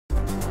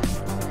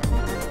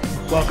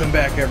Welcome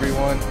back,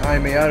 everyone.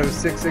 I'm Ayato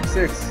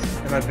 666,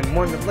 and I've been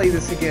wanting to play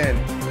this again.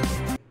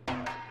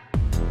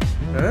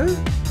 Huh?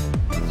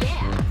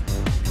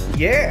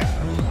 Yeah!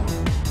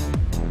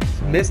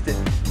 Missed it.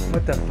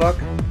 What the fuck?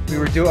 We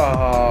were doing.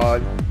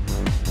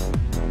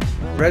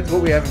 Red's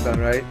what we haven't done,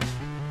 right?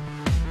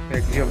 Yeah,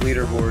 because you have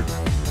leaderboards.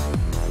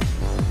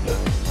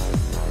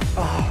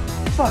 Oh,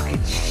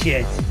 fucking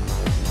shit.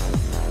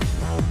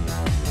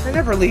 I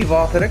never leave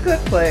off at a good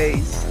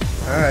place.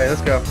 Alright,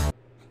 let's go.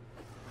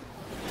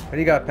 What do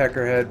you got,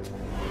 Peckerhead?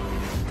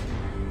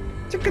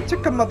 Chicka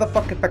chicka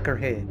motherfucking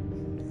Peckerhead.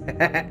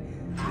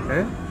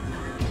 Huh?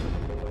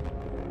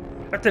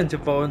 Attention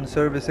phone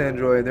service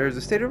Android. There is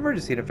a state of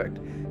emergency in effect.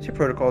 Ship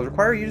protocols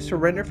require you to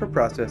surrender for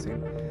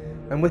processing.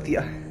 I'm with the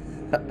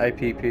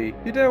IPP.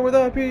 You down with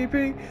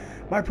IPP?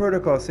 My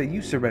protocols say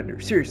you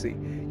surrender. Seriously,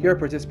 you're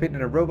participating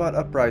in a robot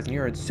uprising.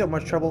 You're in so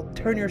much trouble.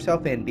 Turn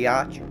yourself in,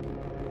 biatch.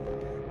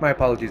 My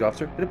apologies,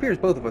 officer. It appears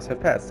both of us have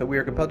passed, so we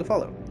are compelled to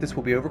follow. This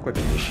will be over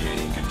quickly.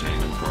 Initiating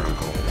containment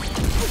protocol.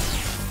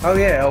 Oh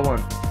yeah, L1.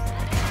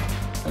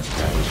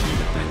 Establishing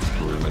defense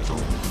perimeter.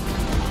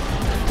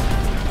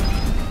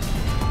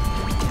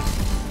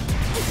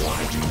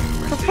 Why do you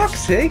resist? For fuck's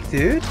sake,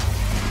 dude.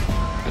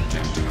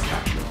 Attempting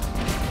capture.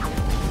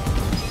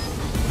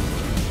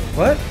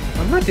 What?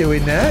 I'm not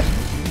doing that.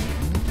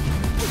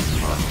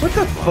 What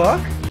the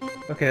fuck?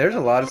 Okay, there's a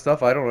lot of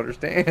stuff I don't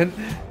understand.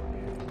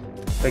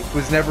 Like,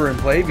 was never in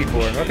play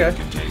before. Okay.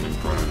 Containment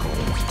protocol.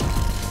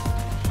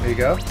 There you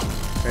go.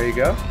 There you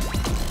go.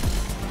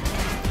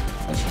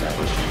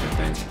 Establishing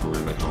defense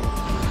perimeter.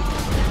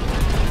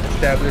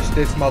 Establish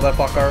this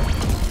motherfucker.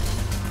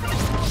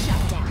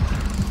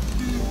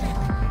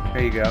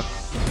 There you go.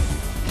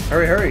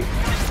 Hurry, hurry.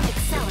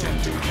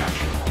 Attempting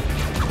capture.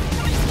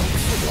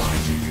 Why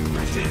do you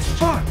resist?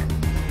 Fuck!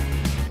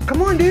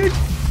 Come on, dude!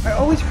 I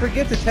always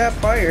forget to tap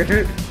fire.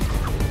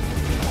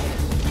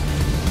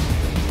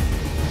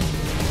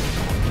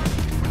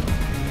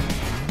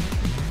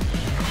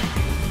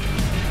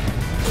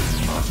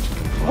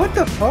 What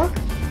the fuck?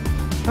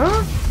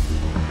 Huh?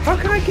 How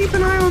can I keep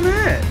an eye on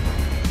that?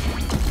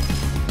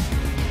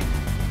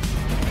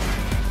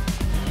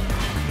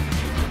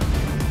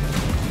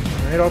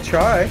 Alright, I'll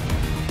try.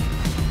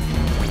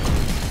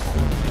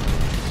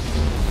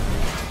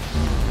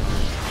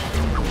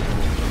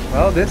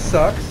 Well, this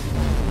sucks.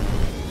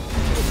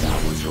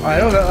 I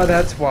don't know,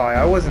 that's why.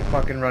 I wasn't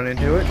fucking running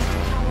into it.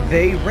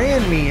 They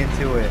ran me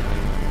into it.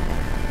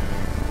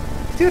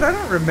 Dude, I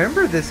don't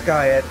remember this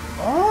guy at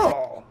all.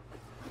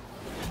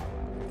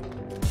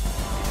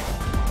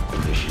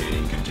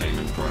 Initiating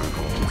containment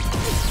protocol.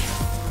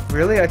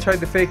 Really? I tried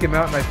to fake him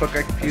out and I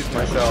confused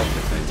myself.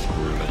 Defense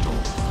perimeter.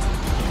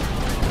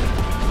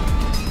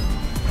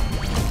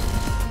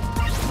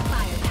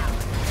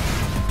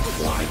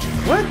 Why do you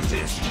What?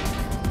 resist?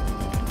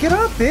 Get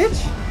up,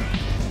 bitch!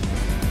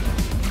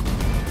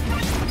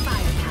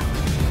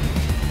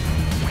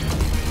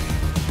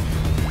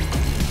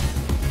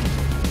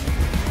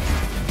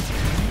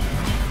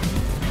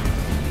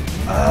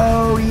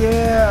 Oh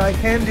yeah, I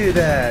can do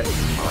that.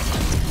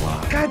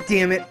 God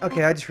damn it.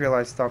 Okay, I just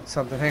realized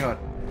something. Hang on.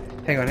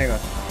 Hang on.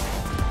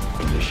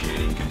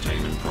 Initiating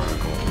containment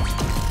protocol.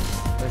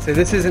 I say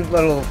this isn't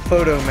little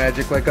photo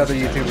magic like other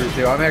YouTubers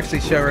do. I'm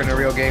actually sharing a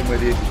real game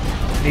with you.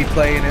 Me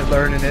playing it,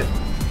 learning it,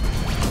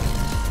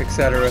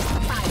 etc.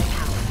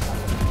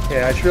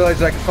 Yeah, I just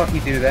realized I could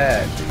fucking do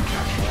that.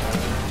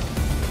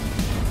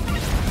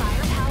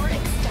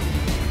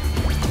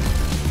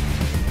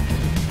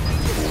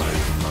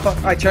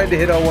 Fuck, I tried to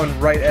hit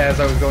L1 right as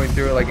I was going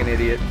through it like an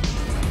idiot.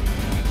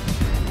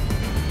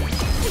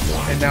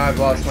 And now I've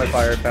lost my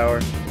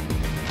firepower.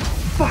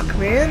 Fuck,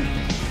 man!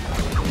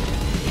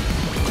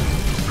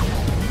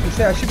 You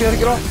say I should be able to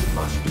get off?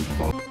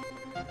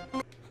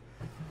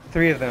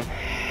 3 of them.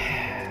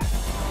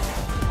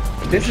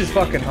 This is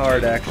fucking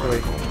hard,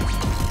 actually.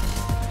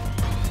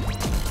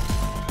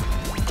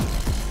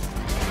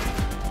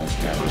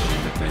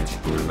 Establishing defense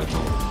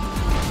perimeter.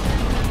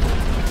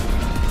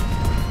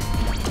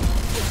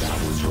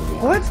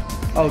 What?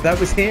 Oh, that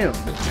was him.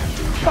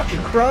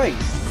 Fucking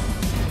Christ.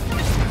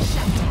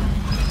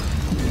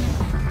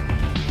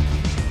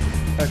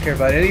 I don't care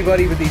about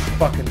anybody with these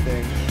fucking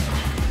things.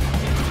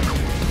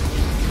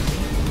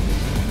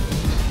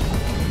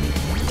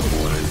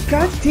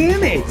 God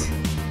damn it!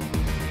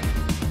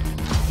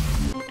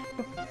 The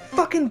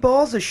fucking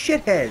balls of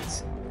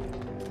shitheads.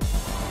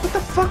 What the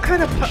fuck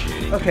kind of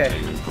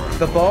okay,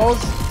 the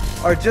balls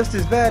are just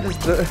as bad as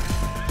the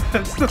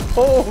as the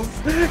poles.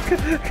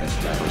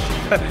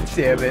 God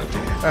damn it.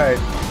 Alright.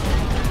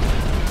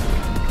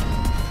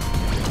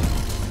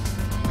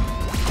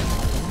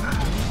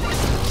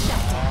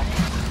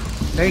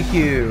 Thank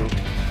you.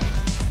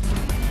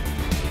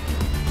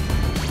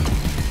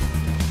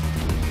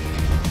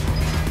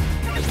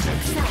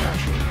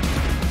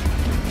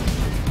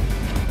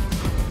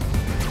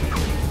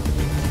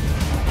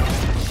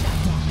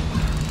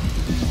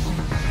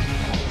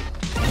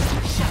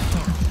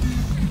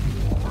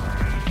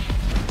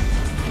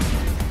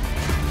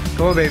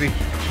 Come on, baby.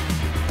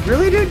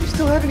 Really, dude? You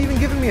still haven't even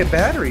given me a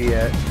battery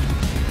yet.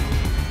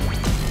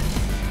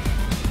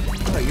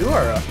 Oh, you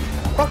are a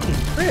fucking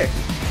prick.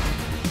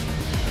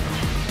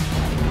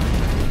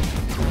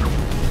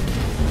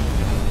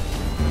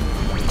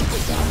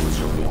 That was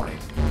your warning.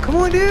 Come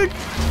on, dude.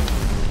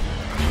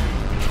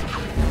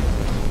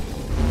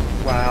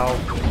 Wow.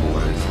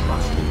 Boys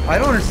must be I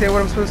don't understand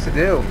what I'm supposed to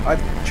do.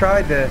 I've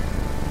tried to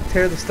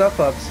tear the stuff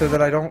up so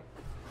that I don't...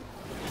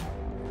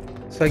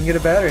 So I can get a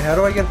battery. How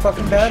do I get a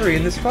fucking battery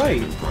in this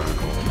fight?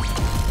 protocol.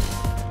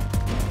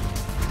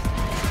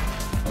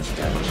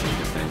 Establishing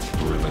defense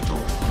perimeter.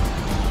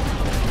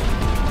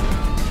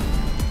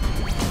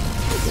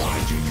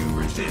 Why do you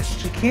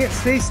resist? You can't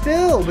stay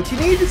still, but you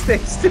need to stay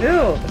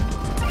still.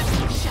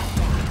 Shut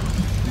down.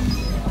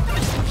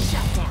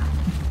 Shut down.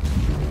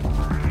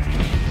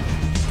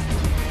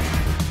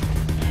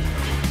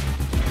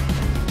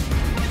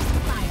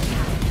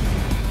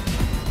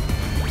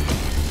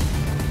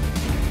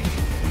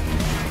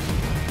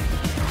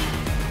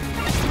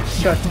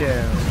 Shut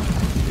down.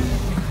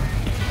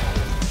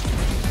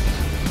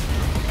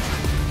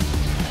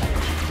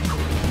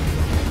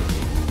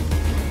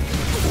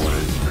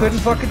 Couldn't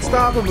fucking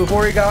stop him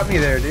before he got me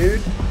there,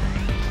 dude.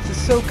 This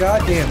is so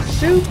goddamn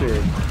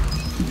stupid.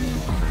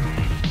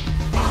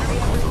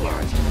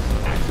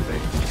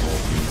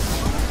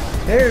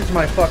 There's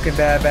my fucking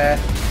bad.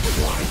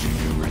 Why do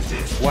you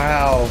resist?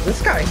 Wow,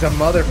 this guy's a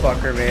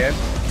motherfucker, man.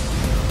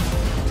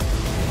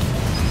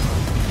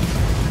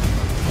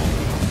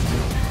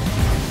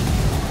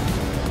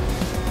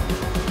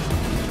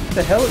 What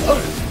the hell? Oh,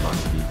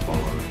 Must be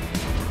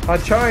followed.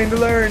 I'm trying to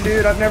learn,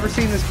 dude. I've never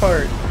seen this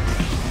part.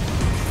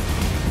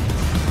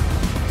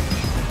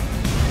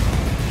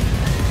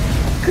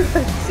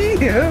 God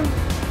damn.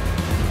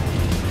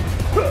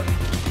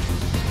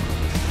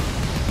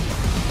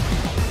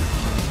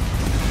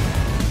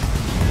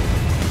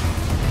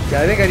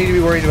 Yeah, I think I need to be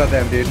worried about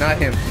them, dude, not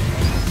him.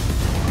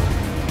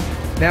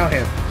 Now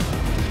him.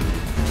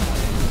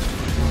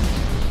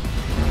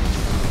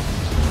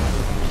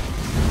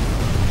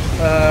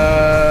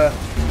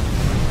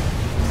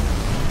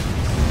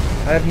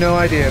 I have no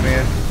idea,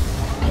 man.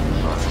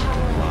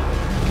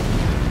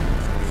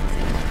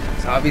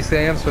 So obviously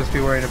I am supposed to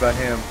be worrying about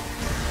him.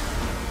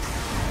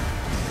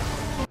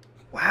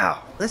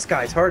 Wow, this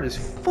guy's hard as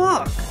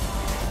fuck.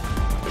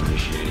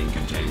 Initiating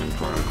containment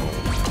protocol.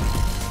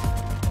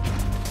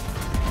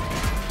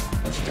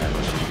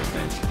 Establishing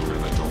defense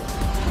perimeter.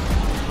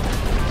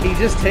 He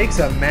just takes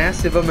a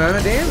massive amount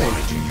of Why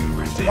damage. do you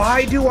resist?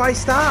 Why do I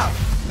stop?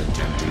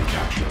 Attempting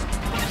capture.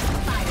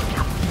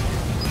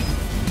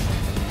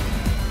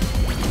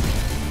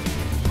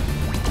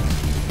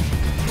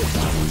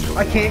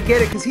 I can't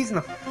get it because he's in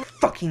the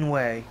fucking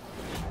way.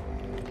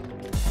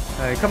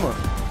 Alright, come on.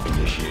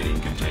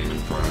 Initiating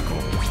containment protocol.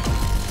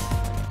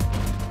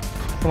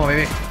 Come on,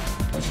 baby.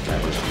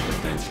 Establishing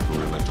defense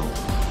perimeter.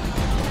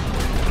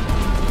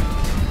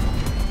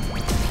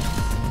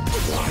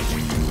 Why do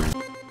you resist?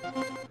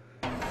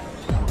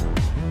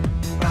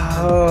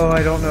 Oh,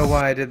 I don't know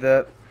why I did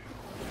that.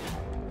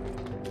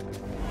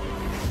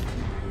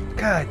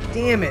 God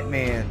damn it,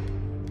 man.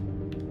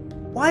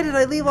 Why did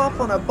I leave off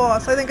on a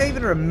boss? I think I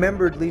even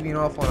remembered leaving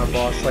off on a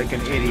boss like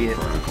an idiot.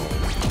 Protocol.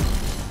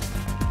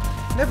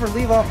 Never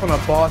leave off on a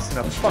boss in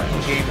a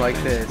fucking game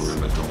like this.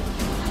 Perimeter.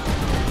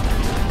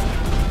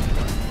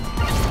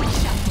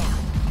 Shut down.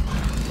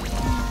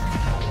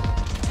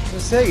 I was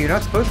gonna say, you're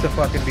not supposed to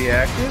fucking be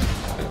active.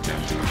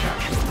 Attempting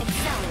capture.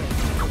 Accelerate.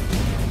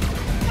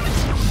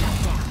 Shut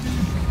down.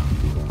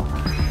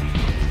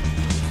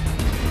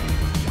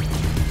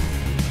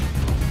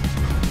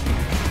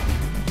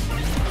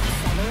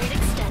 Accelerate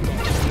extended.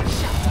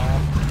 Shut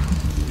down.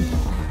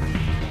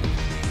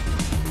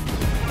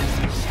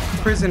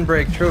 Prison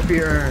break, trophy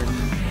earned.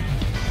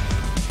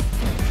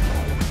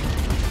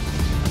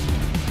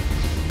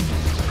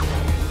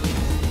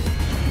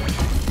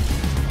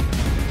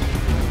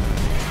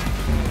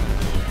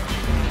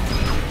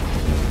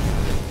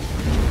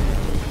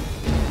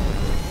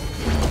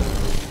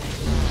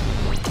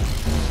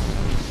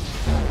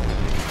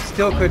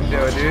 Still couldn't do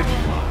it, dude.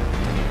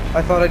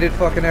 I thought I did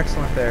fucking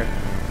excellent there.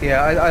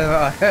 Yeah,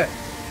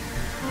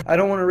 I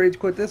don't want to rage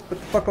quit this, but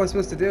the fuck am I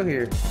supposed to do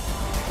here?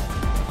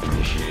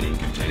 Initiating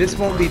containment. This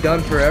won't be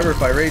done forever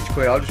if I rage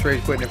quit. I'll just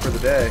rage quit it for the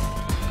day.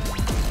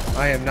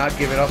 I am not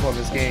giving up on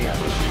this game.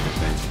 Establishing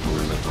defense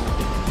perimeter.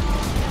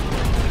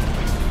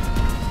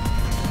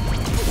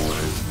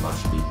 Boys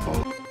must be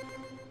followed.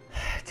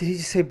 Did he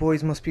just say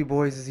boys must be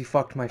boys as he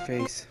fucked my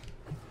face?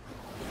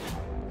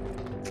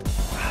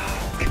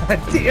 God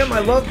damn, I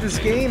love this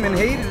game and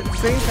hate it at the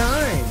same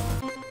time.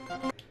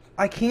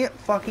 I can't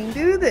fucking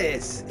do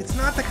this. It's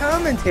not the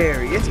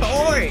commentary. It's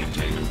hard.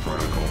 Containment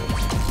protocol.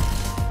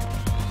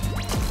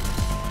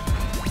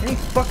 Any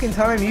fucking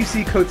time you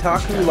see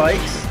Kotaku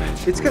likes,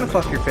 it's gonna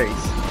fuck your face.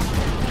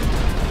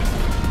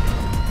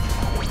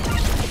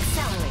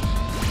 Accelerate.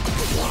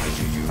 Why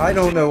do you I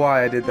don't know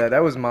why I did that.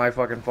 That was my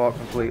fucking fault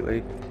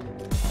completely.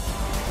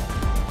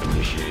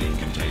 initiating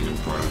containment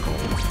protocol?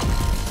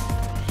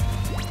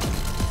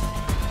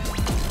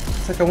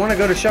 It's Like, I want to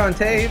go to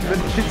Shantae, but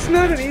it's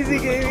not an easy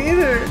game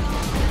either.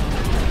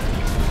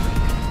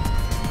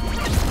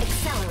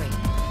 Accelerate.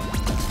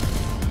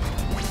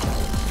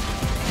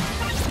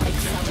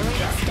 Accelerate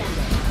extended.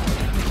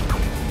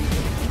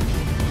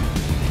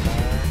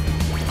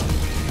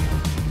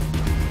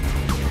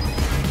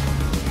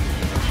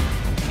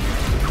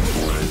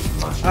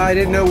 I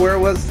didn't know where it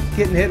was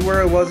getting hit,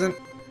 where it wasn't.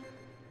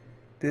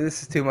 Dude,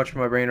 this is too much for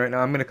my brain right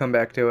now. I'm gonna come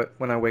back to it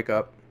when I wake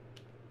up.